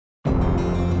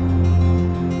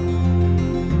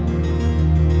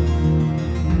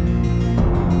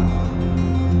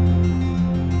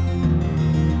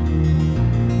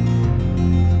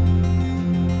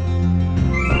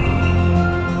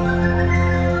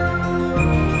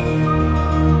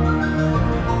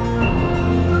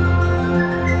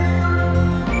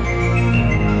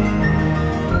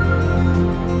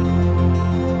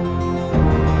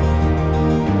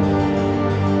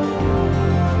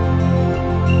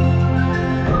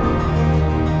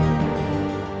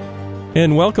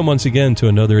And welcome once again to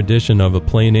another edition of A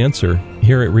Plain Answer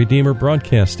here at Redeemer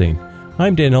Broadcasting.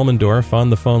 I'm Dan Elmendorf. On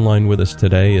the phone line with us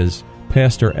today is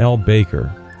Pastor Al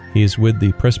Baker. He's with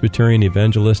the Presbyterian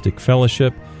Evangelistic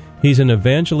Fellowship. He's an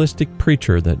evangelistic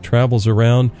preacher that travels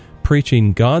around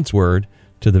preaching God's Word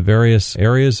to the various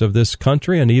areas of this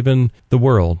country and even the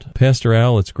world. Pastor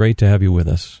Al, it's great to have you with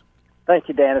us. Thank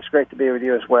you, Dan. It's great to be with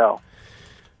you as well.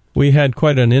 We had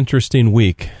quite an interesting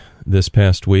week this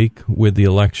past week with the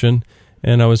election.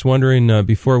 And I was wondering,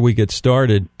 before we get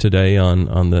started today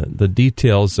on the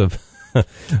details of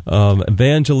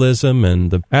evangelism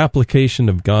and the application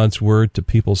of God's Word to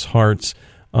people's hearts,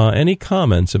 any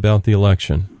comments about the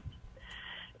election?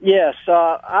 Yes,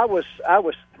 I was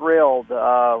thrilled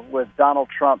with Donald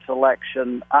Trump's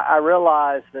election. I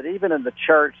realized that even in the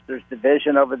church, there's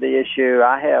division over the issue.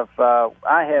 I have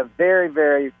very,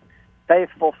 very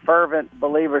faithful, fervent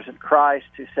believers in Christ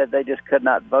who said they just could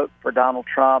not vote for Donald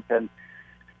Trump, and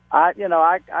I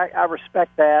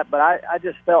respect that, but I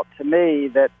just felt to me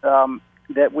that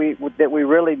we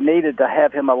really needed to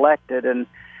have him elected. And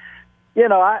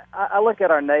I look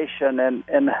at our nation,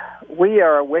 and we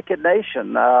are a wicked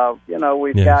nation.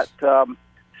 We've Yes. got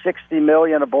 60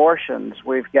 million abortions.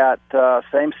 We've got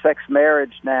same-sex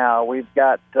marriage now. We've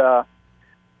got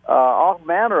all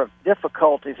manner of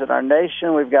difficulties in our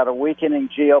nation. We've got a weakening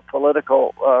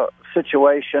geopolitical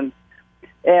situation.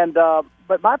 And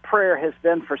but my prayer has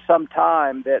been for some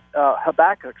time that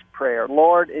Habakkuk's prayer,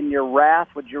 Lord, in your wrath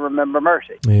would you remember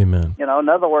mercy? Amen. In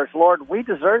other words, Lord, we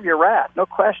deserve your wrath, no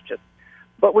question.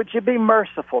 But would you be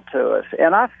merciful to us?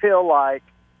 And I feel like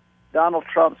Donald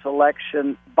Trump's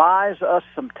election buys us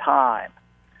some time.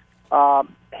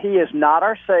 He is not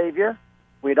our Savior.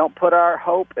 We don't put our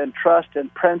hope and trust in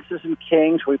princes and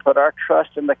kings. We put our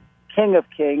trust in the King of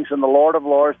Kings and the Lord of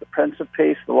Lords, the Prince of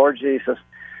Peace, the Lord Jesus.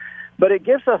 But it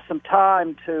gives us some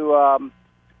time to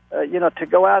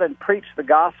go out and preach the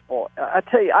gospel. I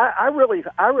tell you, I really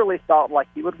thought like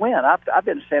he would win. I've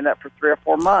been saying that for 3 or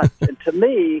 4 months, and to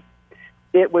me,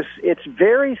 it's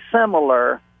very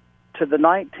similar to the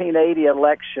 1980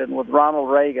 election with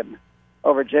Ronald Reagan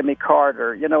over Jimmy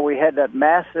Carter. We had that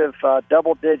massive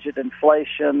double-digit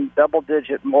inflation,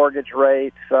 double-digit mortgage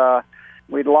rates.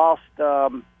 We lost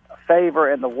favor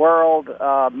in the world.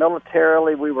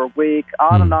 Militarily, we were weak.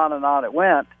 On and on and on it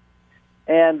went.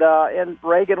 And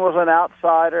Reagan was an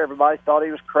outsider. Everybody thought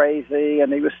he was crazy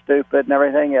and he was stupid and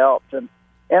everything else. And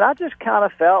I just kind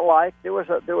of felt like there was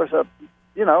a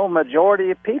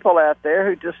majority of people out there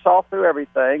who just saw through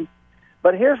everything.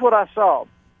 But here's what I saw.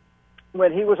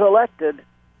 When he was elected,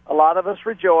 a lot of us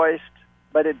rejoiced,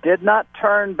 but it did not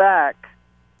turn back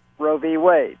Roe v.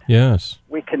 Wade. Yes.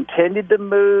 We continued to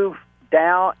move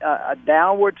down a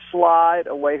downward slide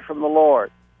away from the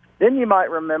Lord. Then you might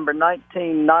remember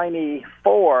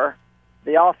 1994,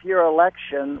 the off-year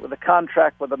election with a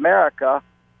contract with America,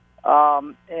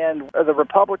 and the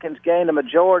Republicans gained a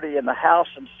majority in the House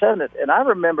and Senate. And I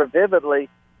remember vividly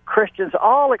Christians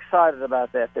all excited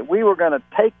about that we were going to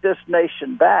take this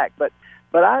nation back. But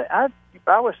I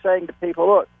was saying to people,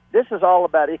 look, this is all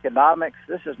about economics.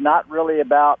 This is not really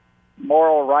about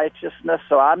moral righteousness.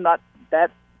 So I'm not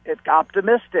that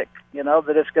optimistic,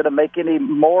 that it's going to make any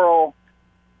moral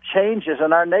changes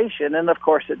in our nation. And, of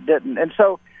course, it didn't. And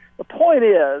so the point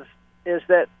is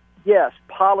that, yes,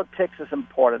 politics is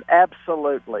important,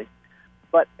 absolutely.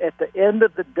 But at the end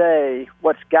of the day,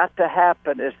 what's got to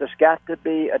happen is there's got to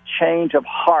be a change of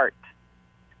heart.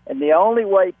 And the only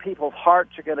way people's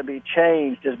hearts are going to be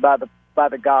changed is by the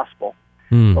gospel.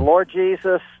 The Lord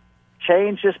Jesus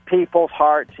changes people's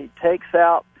hearts. He takes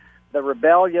out the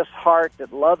rebellious heart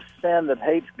that loves sin, that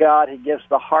hates God. He gives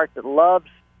the heart that loves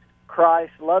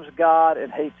Christ, loves God,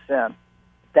 and hates sin.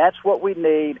 That's what we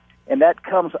need, and that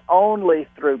comes only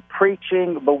through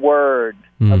preaching the Word,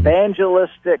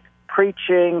 evangelistic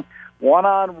preaching,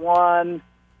 one-on-one,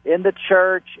 in the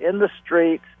church, in the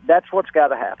streets. That's what's got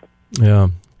to happen. Yeah.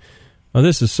 Well,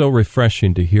 this is so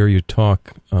refreshing to hear you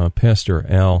talk, Pastor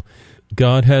Al.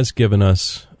 God has given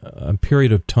us a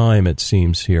period of time, it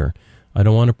seems, here. I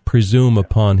don't want to presume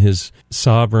upon his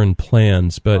sovereign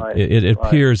plans, but it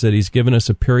appears that he's given us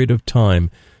a period of time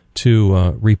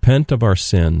to repent of our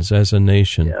sins as a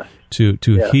nation,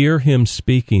 to hear him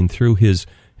speaking through his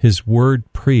word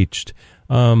preached.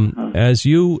 As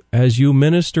you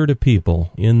minister to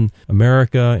people in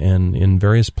America and in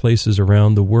various places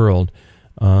around the world,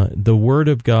 the Word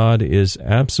of God is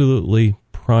absolutely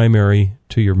primary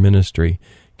to your ministry.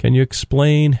 Can you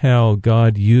explain how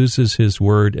God uses His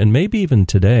Word, and maybe even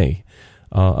today,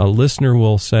 a listener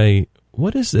will say,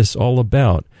 what is this all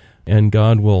about? And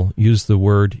God will use the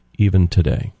Word even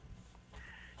today.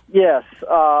 Yes.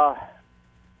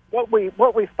 what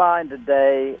we find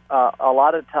today a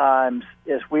lot of times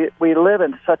is we live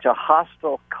in such a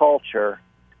hostile culture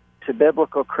to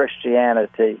biblical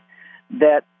Christianity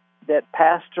that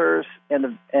pastors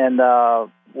and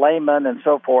laymen and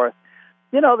so forth,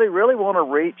 they really want to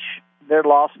reach their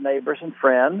lost neighbors and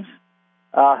friends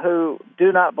who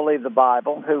do not believe the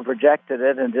Bible, who've rejected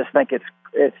it and just think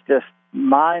it's just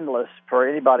mindless for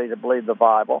anybody to believe the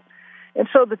Bible. And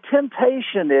so the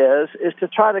temptation is to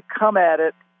try to come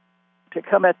at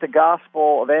the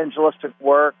gospel evangelistic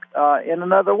work in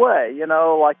another way,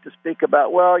 like to speak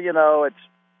about, it's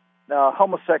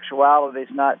homosexuality is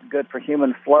not good for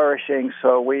human flourishing,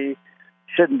 so we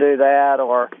shouldn't do that,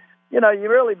 or, you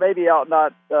really maybe ought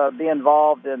not be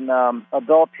involved in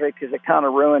adultery because it kind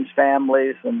of ruins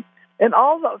families, and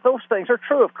all those things are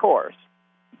true, of course,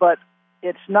 but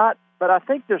it's not. But I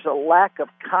think there's a lack of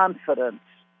confidence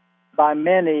by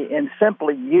many in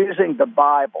simply using the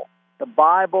Bible. The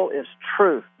Bible is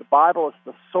truth. The Bible is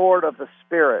the sword of the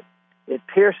Spirit. It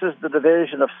pierces the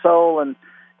division of soul and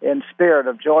spirit,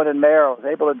 of joint and marrow, is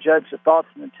able to judge the thoughts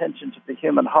and intentions of the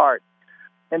human heart.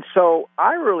 And so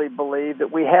I really believe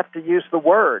that we have to use the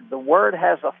Word. The Word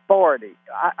has authority.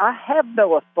 I have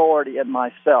no authority in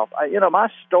myself. My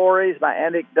stories, my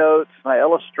anecdotes, my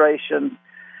illustrations,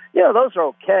 those are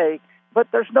okay, but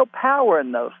there's no power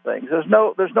in those things. There's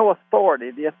no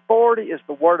authority. The authority is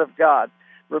the Word of God.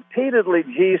 Repeatedly,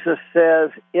 Jesus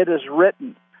says, "It is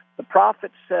written." The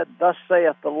prophet said, "Thus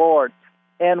saith the Lord."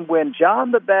 And when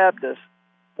John the Baptist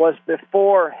was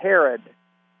before Herod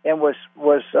and was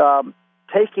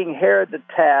taking Herod to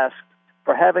task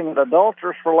for having an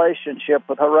adulterous relationship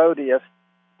with Herodias,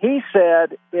 he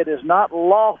said, "It is not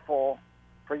lawful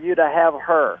for you to have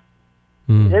her."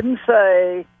 He didn't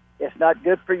say it's not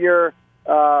good for your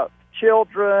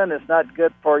children, it's not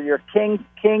good for your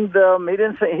kingdom. He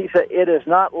didn't say. He said it is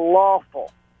not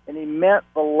lawful, and he meant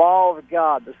the law of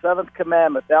God, the seventh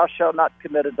commandment: "Thou shalt not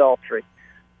commit adultery."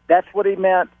 That's what he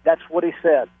meant. That's what he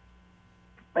said.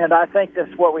 And I think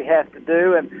that's what we have to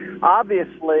do. And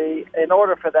obviously, in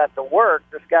order for that to work,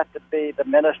 there's got to be the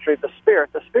ministry of the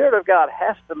Spirit. The Spirit of God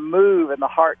has to move in the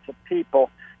hearts of people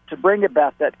to bring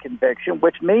about that conviction,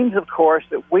 which means, of course,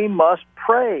 that we must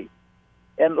pray.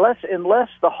 Unless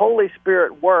the Holy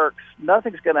Spirit works,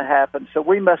 nothing's going to happen. So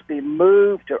we must be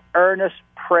moved to earnest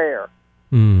prayer.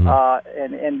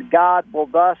 And God will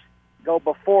thus go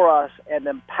before us and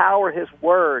empower His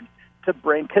Word to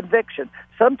bring conviction.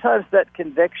 Sometimes that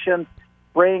conviction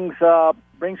brings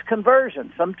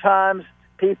conversion. Sometimes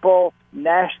people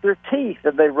gnash their teeth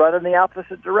and they run in the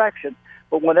opposite direction.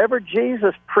 But whenever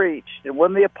Jesus preached and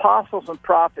when the apostles and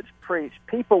prophets preached,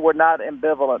 people were not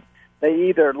ambivalent. They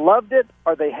either loved it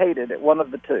or they hated it, one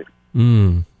of the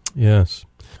two. Yes.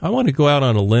 I want to go out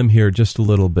on a limb here just a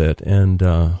little bit, and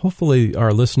hopefully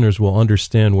our listeners will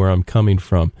understand where I'm coming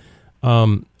from.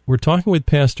 We're talking with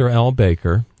Pastor Al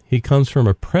Baker. He comes from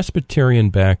a Presbyterian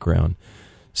background.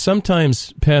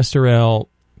 Sometimes, Pastor Al,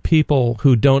 people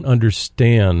who don't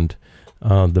understand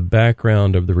the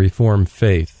background of the Reformed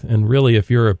faith, and really if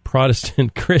you're a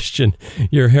Protestant Christian,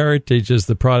 your heritage is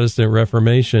the Protestant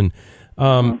Reformation,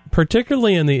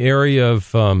 particularly in the area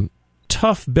of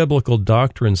tough biblical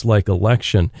doctrines like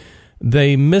election,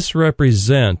 they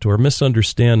misrepresent or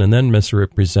misunderstand and then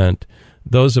misrepresent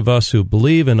those of us who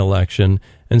believe in election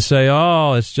and say,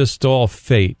 oh, it's just all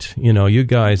fate, you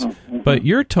guys. But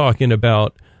you're talking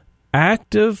about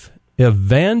active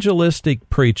evangelistic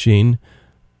preaching,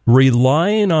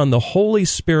 relying on the Holy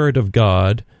Spirit of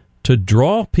God to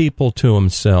draw people to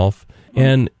Himself,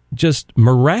 and just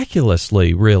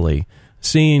miraculously, really,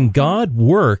 seeing God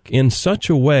work in such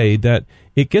a way that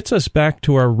it gets us back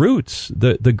to our roots,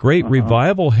 the great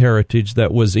revival heritage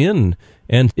that was in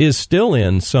and is still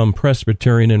in some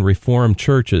Presbyterian and Reformed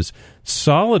churches.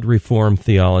 Solid Reformed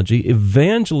theology,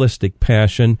 evangelistic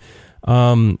passion.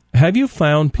 Have you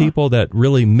found people that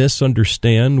really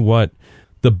misunderstand what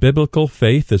the biblical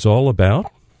faith is all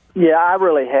about? Yeah, I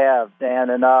really have, Dan.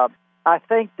 And I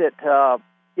think that,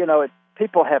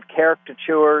 people have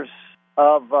caricatures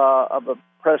of a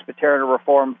Presbyterian or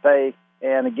Reformed faith.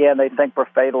 And again, they think we're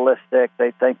fatalistic.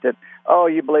 They think that,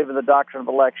 you believe in the doctrine of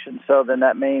election, so then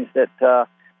that means that,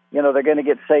 they're going to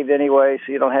get saved anyway,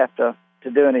 so you don't have to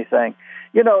do anything.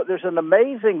 There's an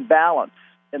amazing balance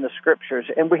in the Scriptures,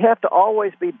 and we have to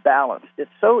always be balanced.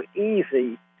 It's so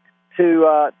easy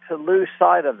to lose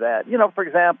sight of that. For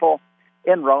example,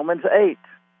 in Romans 8,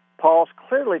 Paul's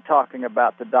clearly talking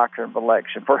about the doctrine of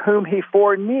election. For whom He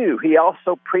foreknew, He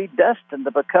also predestined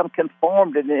to become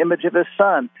conformed in the image of His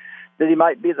Son, that he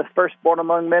might be the firstborn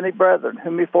among many brethren.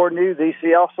 Whom he foreknew, these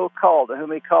he also called. And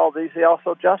whom he called, these he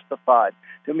also justified.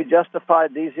 Whom he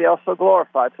justified, these he also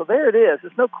glorified. So there it is.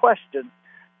 There's no question.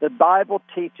 The Bible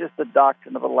teaches the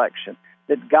doctrine of election,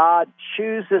 that God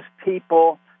chooses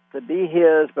people to be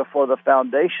his before the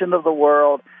foundation of the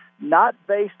world, not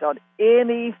based on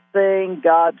anything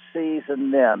God sees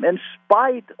in them. In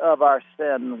spite of our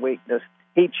sin and weakness,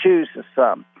 he chooses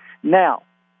some. Now,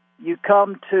 you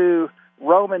come to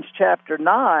Romans chapter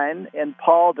 9, and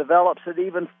Paul develops it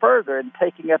even further in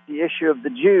taking up the issue of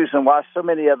the Jews and why so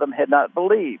many of them had not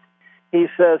believed. He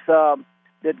says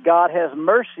that God has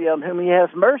mercy on whom he has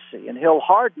mercy, and he'll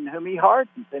harden whom he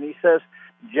hardens. And he says,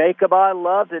 Jacob I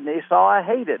loved and Esau I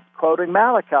hated, quoting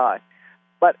Malachi.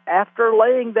 But after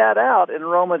laying that out in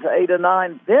Romans 8 and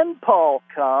 9, then Paul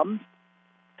comes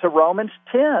to Romans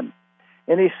 10,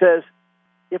 and he says,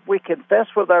 if we confess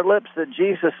with our lips that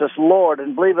Jesus is Lord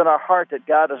and believe in our heart that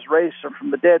God has raised him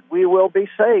from the dead, we will be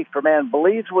saved. For man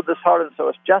believes with his heart and so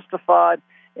is justified,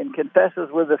 and confesses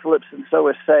with his lips and so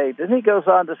is saved. And he goes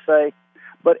on to say,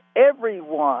 but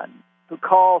everyone who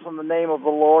calls on the name of the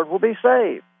Lord will be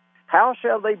saved. How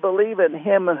shall they believe in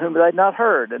him in whom they have not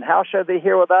heard? And how shall they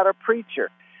hear without a preacher?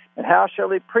 And how shall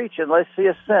they preach unless he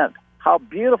is sent? How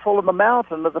beautiful in the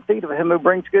mountain are the feet of him who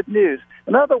brings good news.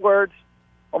 In other words,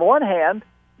 on the one hand,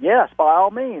 yes, by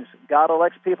all means, God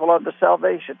elects people unto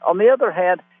salvation. On the other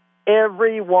hand,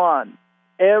 everyone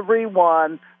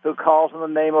who calls on the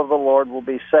name of the Lord will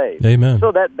be saved. Amen.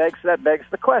 So that begs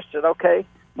the question, okay,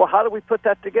 well, how do we put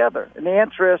that together? And the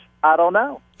answer is, I don't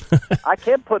know. I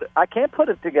can't put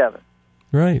it together.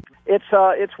 Right.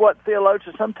 It's what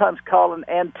theologians sometimes call an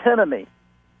antinomy,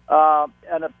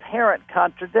 an apparent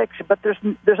contradiction. But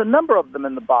there's a number of them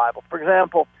in the Bible. For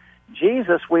example,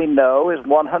 Jesus, we know, is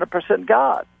 100%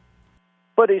 God,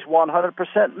 but he's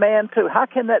 100% man too. How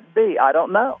can that be? I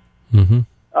don't know.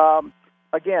 Mm-hmm.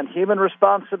 Again, human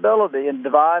responsibility and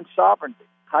divine sovereignty.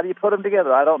 How do you put them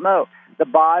together? I don't know. The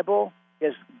Bible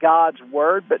is God's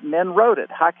word, but men wrote it.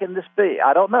 How can this be?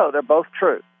 I don't know. They're both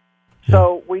true. Yeah.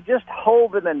 So we just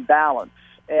hold them in balance.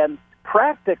 And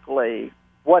practically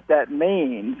what that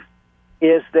means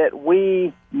is that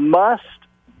we must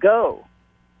go.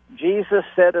 Jesus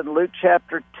said in Luke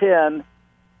chapter 10,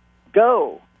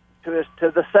 go to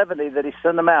the 70 that he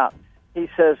sent them out. He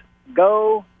says,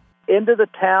 go into the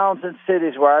towns and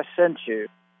cities where I sent you.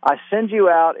 I send you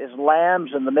out as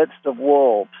lambs in the midst of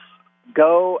wolves.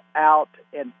 Go out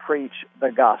and preach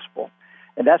the gospel.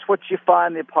 And that's what you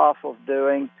find the apostles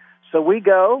doing. So we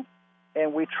go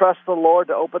and we trust the Lord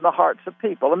to open the hearts of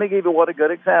people. Let me give you a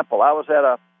good example. I was at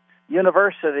a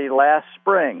university last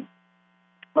spring.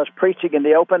 I was preaching in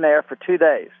the open air for 2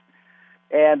 days.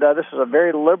 And this was a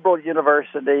very liberal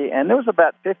university, and there was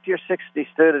about 50 or 60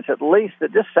 students at least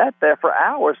that just sat there for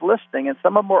hours listening, and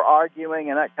some of them were arguing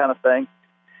and that kind of thing.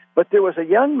 But there was a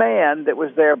young man that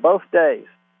was there both days,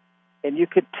 and you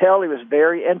could tell he was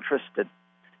very interested.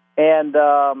 And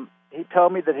he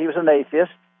told me that he was an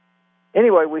atheist.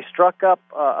 Anyway, we struck up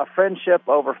a friendship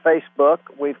over Facebook.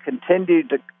 We've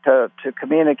continued to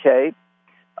communicate.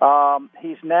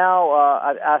 He's now,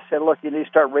 I said, look, you need to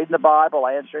start reading the Bible.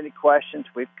 I answer any questions.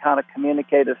 We've kind of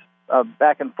communicated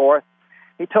back and forth.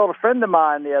 He told a friend of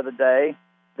mine the other day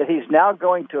that he's now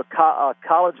going to a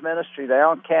college ministry there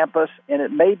on campus, and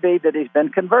it may be that he's been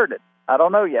converted. I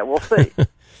don't know yet. We'll see.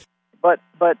 But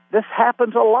this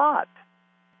happens a lot.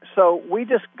 So we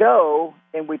just go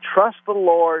and we trust the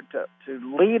Lord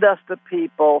to lead us to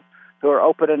people who are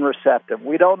open and receptive.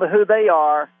 We don't know who they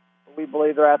are. We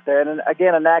believe they're out there. And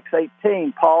again, in Acts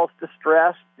 18, Paul's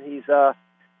distressed.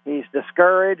 He's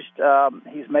discouraged.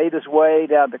 He's made his way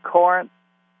down to Corinth.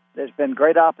 There's been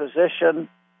great opposition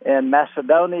in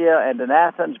Macedonia and in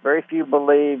Athens. Very few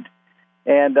believed.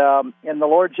 And the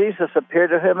Lord Jesus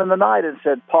appeared to him in the night and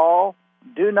said, Paul,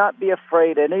 do not be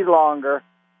afraid any longer.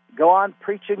 Go on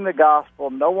preaching the gospel.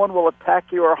 No one will attack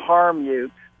you or harm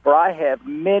you, for I have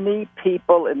many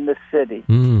people in this city.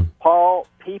 Paul,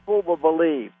 people will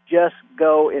believe. Just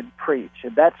go and preach.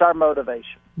 And that's our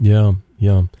motivation. Yeah.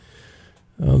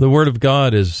 The Word of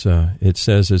God is, it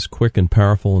says, is quick and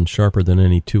powerful and sharper than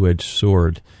any two-edged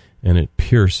sword, and it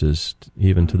pierces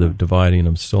even to the dividing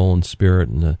of soul and spirit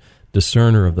and the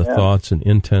discerner of the thoughts and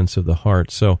intents of the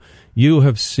heart. So you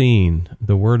have seen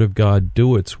the Word of God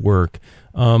do its work.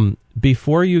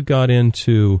 Before you got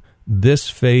into this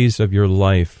phase of your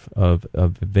life of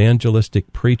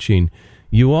evangelistic preaching,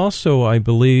 you also, I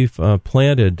believe,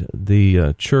 planted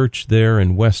the church there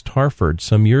in West Hartford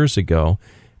some years ago,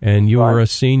 and you were a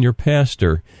senior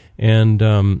pastor. And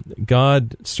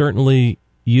God certainly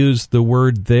use the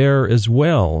word there as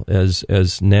well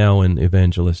as now in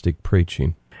evangelistic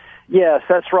preaching. Yes,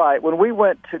 that's right. When we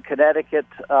went to Connecticut,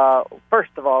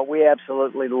 first of all, we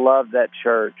absolutely loved that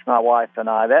church, my wife and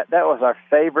I. That was our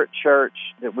favorite church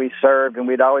that we served, and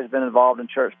we'd always been involved in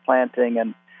church planting.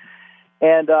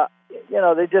 And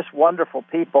they're just wonderful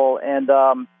people. And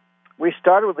we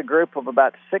started with a group of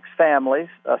about 6 families,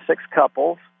 6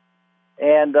 couples.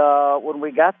 And when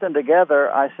we got them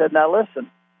together, I said, now listen,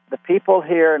 the people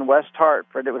here in West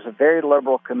Hartford, it was a very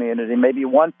liberal community, maybe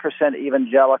 1%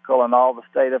 evangelical in all the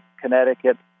state of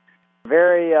Connecticut,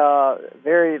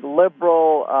 very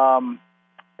liberal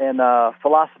in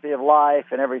philosophy of life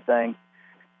and everything.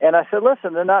 And I said,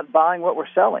 listen, they're not buying what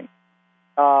we're selling.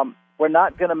 We're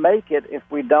not going to make it if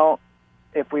we don't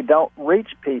reach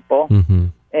people. Mm-hmm.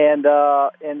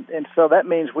 And so that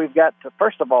means we've got to,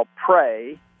 first of all,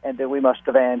 pray, and then we must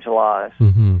evangelize.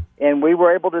 Mm-hmm. And we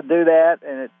were able to do that,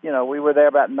 and we were there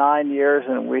about 9 years,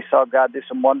 and we saw God do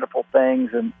some wonderful things,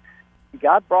 and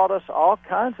God brought us all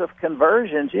kinds of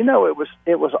conversions.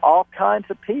 It was all kinds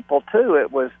of people too.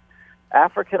 It was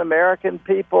African American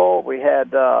people. We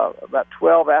had about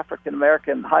 12 African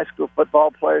American high school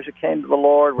football players who came to the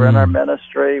Lord. Were in our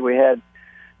ministry. We had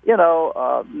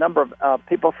a number of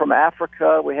people from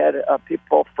Africa. We had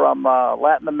people from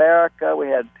Latin America. We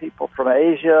had people from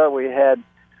Asia. We had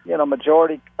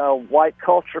majority white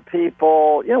culture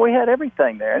people. We had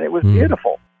everything there, and it was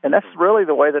beautiful. And that's really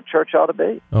the way the church ought to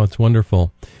be. Oh, it's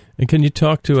wonderful. And can you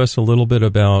talk to us a little bit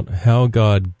about how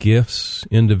God gifts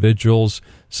individuals,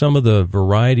 some of the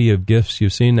variety of gifts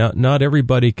you've seen? Now, not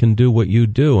everybody can do what you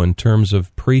do in terms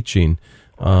of preaching.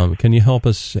 Can you help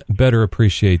us better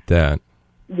appreciate that?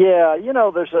 Yeah,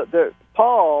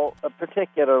 Paul,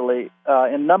 particularly in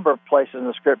a number of places in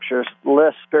the Scriptures,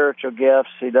 lists spiritual gifts.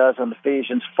 He does in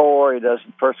Ephesians 4, he does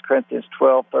in 1 Corinthians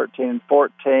 12, 13, and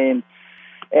 14,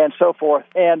 and so forth.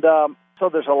 And so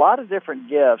there's a lot of different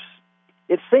gifts.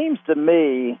 It seems to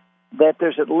me that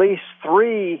there's at least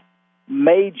 3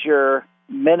 major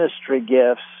ministry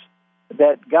gifts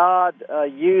that God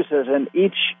uses in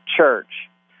each church,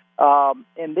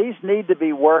 and these need to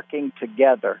be working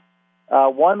together.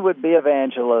 One would be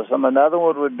evangelism, another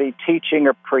one would be teaching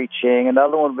or preaching,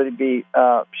 another one would be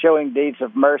showing deeds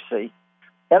of mercy.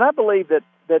 And I believe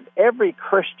that every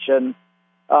Christian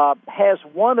has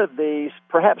one of these,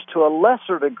 perhaps to a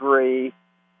lesser degree.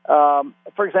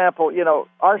 For example,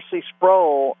 R.C.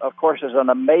 Sproul, of course, is an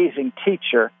amazing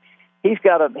teacher. He's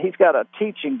got a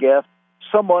teaching gift.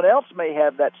 Someone else may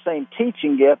have that same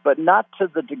teaching gift, but not to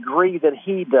the degree that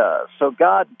he does. So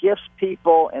God gifts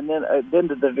people, and then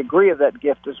to the degree of that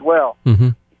gift as well. Mm-hmm.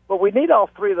 But we need all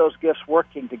 3 of those gifts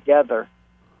working together.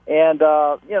 And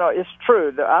it's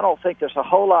true that I don't think there's a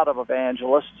whole lot of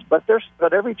evangelists, but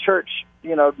every church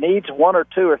needs 1 or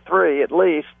 2 or 3 at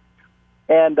least.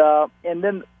 And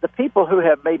then the people who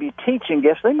have maybe teaching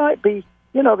gifts, they might be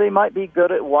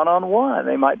good at one-on-one.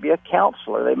 They might be a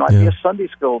counselor. They might be a Sunday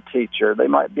school teacher. They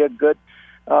might be a good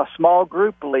small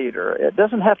group leader. It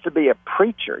doesn't have to be a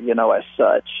preacher, as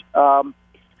such. And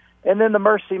then the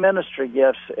mercy ministry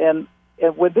gifts. And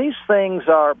when these things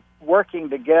are working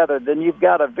together, then you've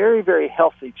got a very, very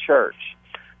healthy church.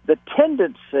 The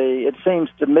tendency, it seems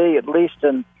to me, at least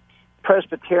in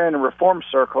Presbyterian and Reformed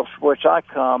circles, from which I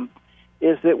come,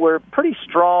 is that we're pretty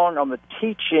strong on the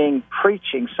teaching,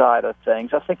 preaching side of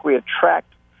things. I think we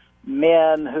attract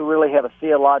men who really have a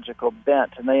theological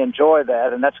bent, and they enjoy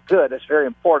that, and that's good. That's very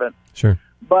important. Sure.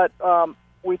 But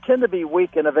we tend to be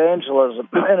weak in evangelism.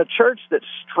 And a church that's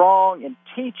strong in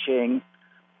teaching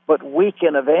but weak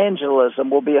in evangelism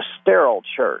will be a sterile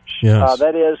church. Yes.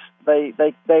 That is,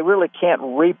 they really can't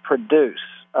reproduce.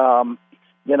 And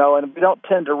we don't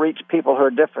tend to reach people who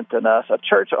are different than us. A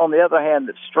church, on the other hand,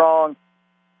 that's strong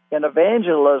in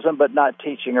evangelism but not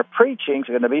teaching or preaching is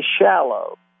going to be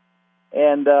shallow.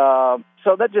 And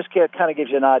so that just kind of gives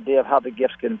you an idea of how the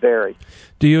gifts can vary.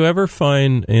 Do you ever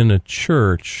find in a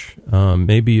church,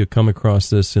 maybe you come across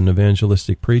this in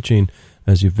evangelistic preaching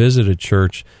as you visit a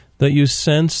church, that you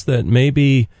sense that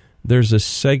maybe there's a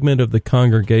segment of the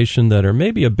congregation that are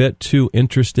maybe a bit too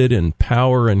interested in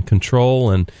power and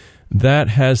control, and that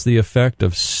has the effect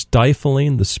of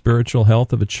stifling the spiritual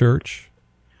health of a church?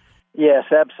 Yes,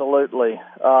 absolutely.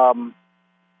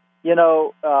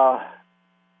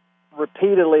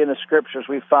 Repeatedly in the Scriptures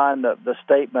we find the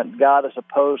statement, God is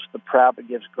opposed to the proud but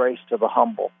gives grace to the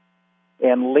humble.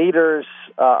 And leaders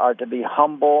are to be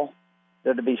humble.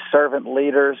 They're to be servant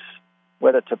leaders,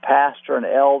 whether it's a pastor, an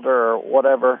elder, or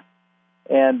whatever.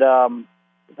 And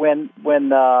when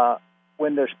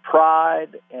there's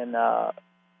pride and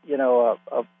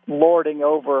lording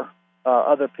over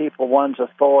other people, one's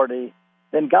authority,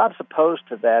 then God's opposed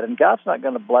to that, and God's not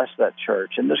going to bless that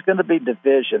church. And there's going to be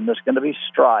division. There's going to be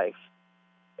strife.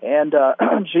 And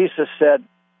Jesus said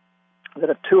that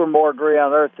if two or more agree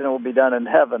on earth, then it will be done in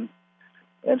heaven.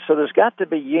 And so there's got to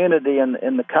be unity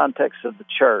in the context of the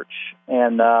church.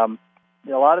 And a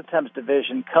lot of times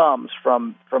division comes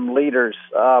from leaders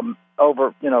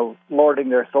over, lording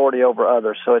their authority over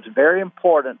others. So it's very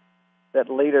important that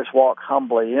leaders walk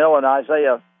humbly. In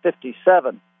Isaiah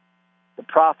 57, the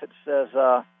prophet says,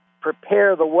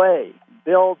 prepare the way,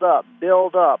 build up,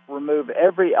 remove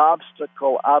every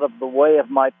obstacle out of the way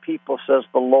of my people, says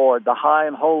the Lord, the high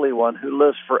and holy one who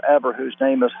lives forever, whose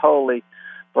name is holy.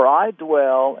 For I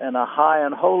dwell in a high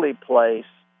and holy place,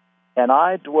 and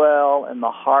I dwell in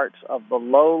the hearts of the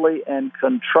lowly and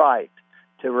contrite,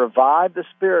 to revive the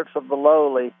spirits of the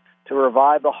lowly, to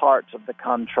revive the hearts of the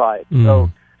contrite.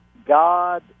 So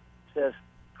God says,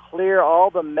 clear all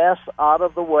the mess out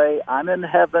of the way. I'm in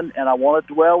heaven, and I want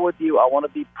to dwell with you. I want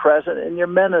to be present in your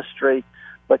ministry,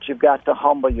 but you've got to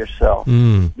humble yourself.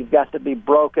 You've got to be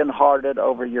brokenhearted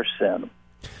over your sin.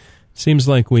 Seems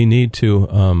like we need to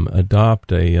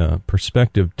adopt a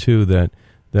perspective, too, that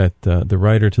the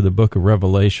writer to the book of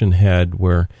Revelation had,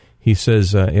 where he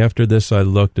says, after this I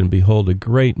looked, and behold, a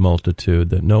great multitude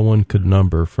that no one could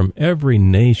number, from every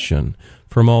nation,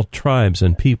 from all tribes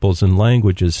and peoples and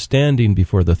languages, standing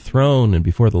before the throne and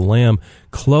before the Lamb,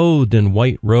 clothed in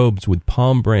white robes with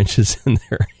palm branches in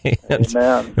their hands.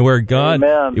 Amen.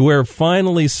 And where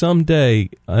finally someday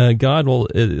God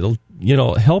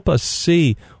will help us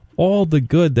see all the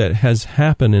good that has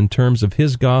happened in terms of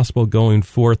His gospel going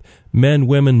forth, men,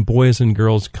 women, boys, and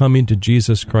girls coming to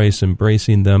Jesus Christ,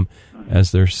 embracing them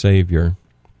as their Savior.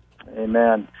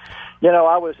 Amen.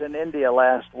 I was in India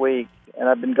last week, and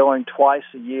I've been going twice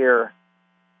a year,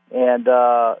 and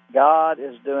God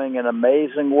is doing an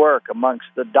amazing work amongst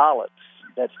the Dalits.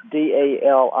 That's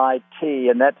D-A-L-I-T,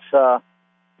 and that's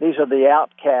these are the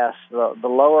outcasts, the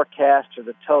lower caste, or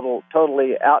the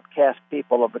totally outcast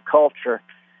people of the culture.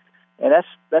 And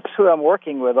that's who I'm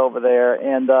working with over there.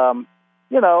 And on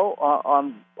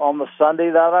the Sunday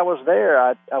that I was there,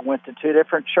 I went to two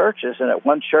different churches. And at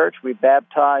one church, we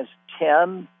baptized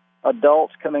 10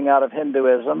 adults coming out of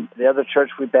Hinduism. The other church,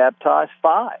 we baptized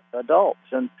 5 adults.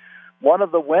 And one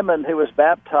of the women who was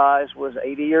baptized was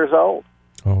 80 years old.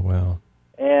 Oh, wow.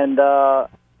 And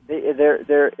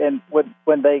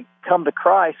when they come to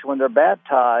Christ, when they're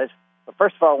baptized,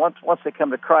 first of all, once they come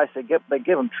to Christ, they give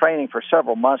them training for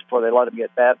several months before they let them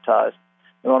get baptized.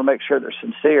 They want to make sure they're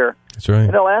sincere. That's right.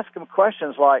 And they'll ask them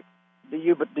questions like, do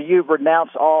you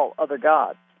renounce all other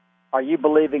gods? Are you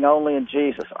believing only in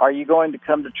Jesus? Are you going to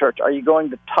come to church? Are you going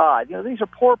to tithe? These are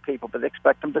poor people, but they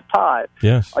expect them to tithe.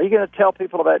 Yes. Are you going to tell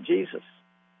people about Jesus?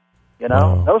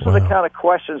 Those are the kind of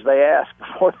questions they ask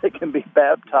before they can be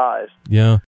baptized.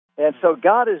 Yeah. And so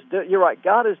you're right,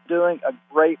 God is doing a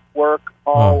great work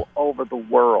all over the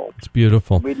world. It's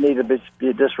beautiful. We need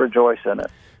to just rejoice in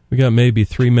it. We got maybe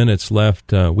 3 minutes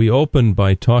left. We opened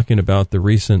by talking about the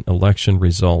recent election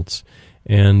results,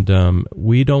 and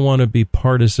we don't want to be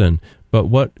partisan, but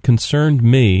what concerned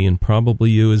me, and probably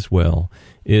you as well,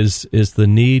 is the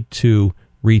need to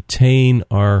retain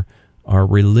our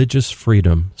religious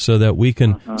freedom so that we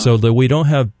can, so that we don't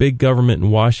have big government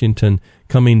in Washington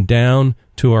coming down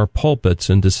to our pulpits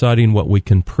and deciding what we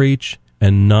can preach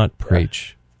and not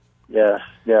preach. Yes,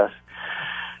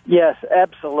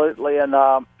 absolutely. And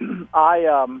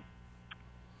I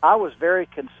was very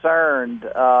concerned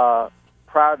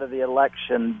prior to the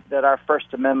election that our First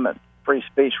Amendment free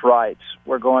speech rights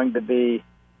were going to be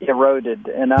eroded,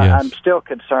 and I'm still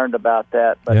concerned about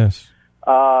that. But yes.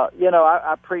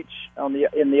 I preach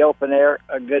in the open air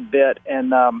a good bit,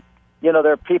 and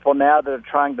there are people now that are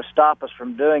trying to stop us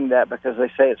from doing that because they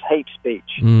say it's hate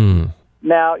speech.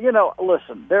 Now,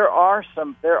 listen, there are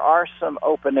some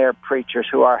open air preachers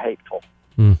who are hateful.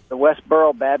 The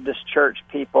Westboro Baptist Church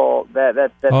people,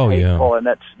 that's hateful, and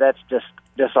that's just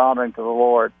dishonoring to the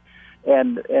Lord.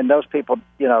 And those people,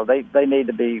 they need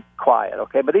to be quiet,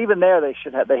 okay? But even there,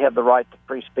 they have the right to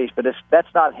free speech, but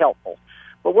that's not helpful.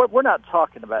 But we're not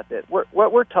talking about that.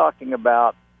 What we're talking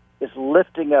about is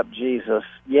lifting up Jesus.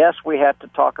 Yes, we have to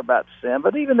talk about sin,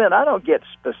 but even then, I don't get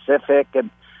specific and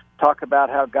talk about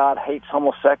how God hates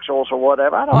homosexuals or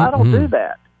whatever. I don't do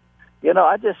that.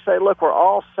 I just say, look, we're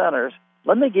all sinners.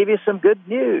 Let me give you some good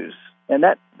news, and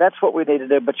that's what we need to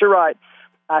do. But you're right.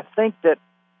 I think that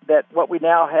what we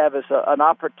now have is an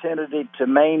opportunity to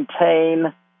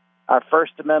maintain our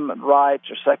First Amendment rights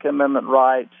or Second Amendment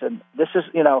rights, and this is,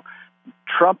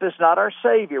 Trump is not our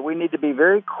savior. We need to be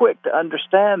very quick to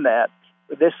understand that.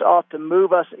 This ought to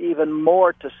move us even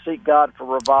more to seek God for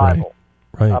revival.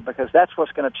 Right. Because that's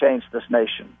what's going to change this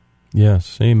nation.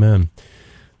 Yes, amen.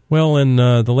 Well, in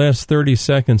the last 30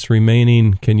 seconds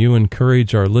remaining, can you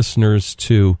encourage our listeners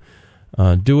to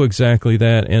do exactly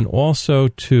that, and also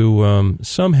to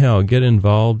somehow get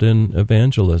involved in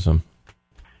evangelism?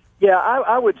 Yeah,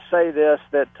 I would say this,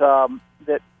 that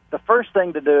the first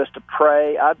thing to do is to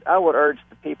pray. I would urge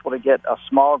the people to get a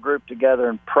small group together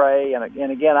and pray. And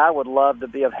again, I would love to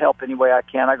be of help any way I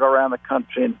can. I go around the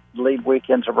country and lead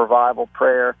weekends of revival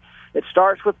prayer. It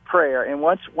starts with prayer, and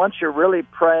once you're really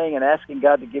praying and asking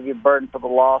God to give you a burden for the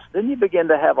lost, then you begin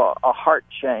to have a heart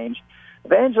change.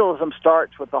 Evangelism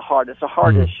starts with the heart. It's a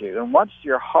heart issue. And once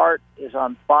your heart is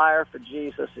on fire for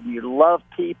Jesus and you love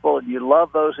people and you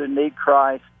love those who need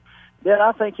Christ, then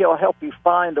I think He'll help you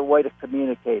find a way to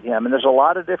communicate Him. And there's a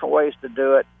lot of different ways to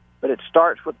do it, but it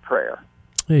starts with prayer.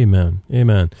 Amen.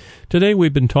 Amen. Today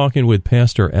we've been talking with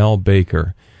Pastor Al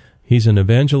Baker. He's an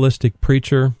evangelistic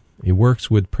preacher. He works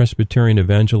with Presbyterian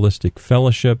Evangelistic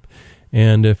Fellowship.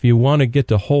 And if you want to get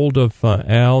a hold of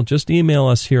Al, just email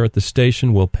us here at the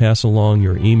station. We'll pass along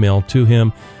your email to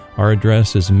him. Our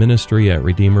address is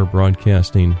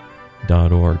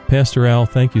ministry@redeemerbroadcasting.org. Pastor Al,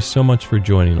 thank you so much for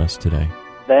joining us today.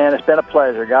 Dan, it's been a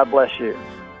pleasure. God bless you.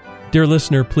 Dear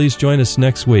listener, please join us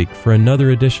next week for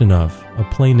another edition of A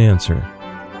Plain Answer.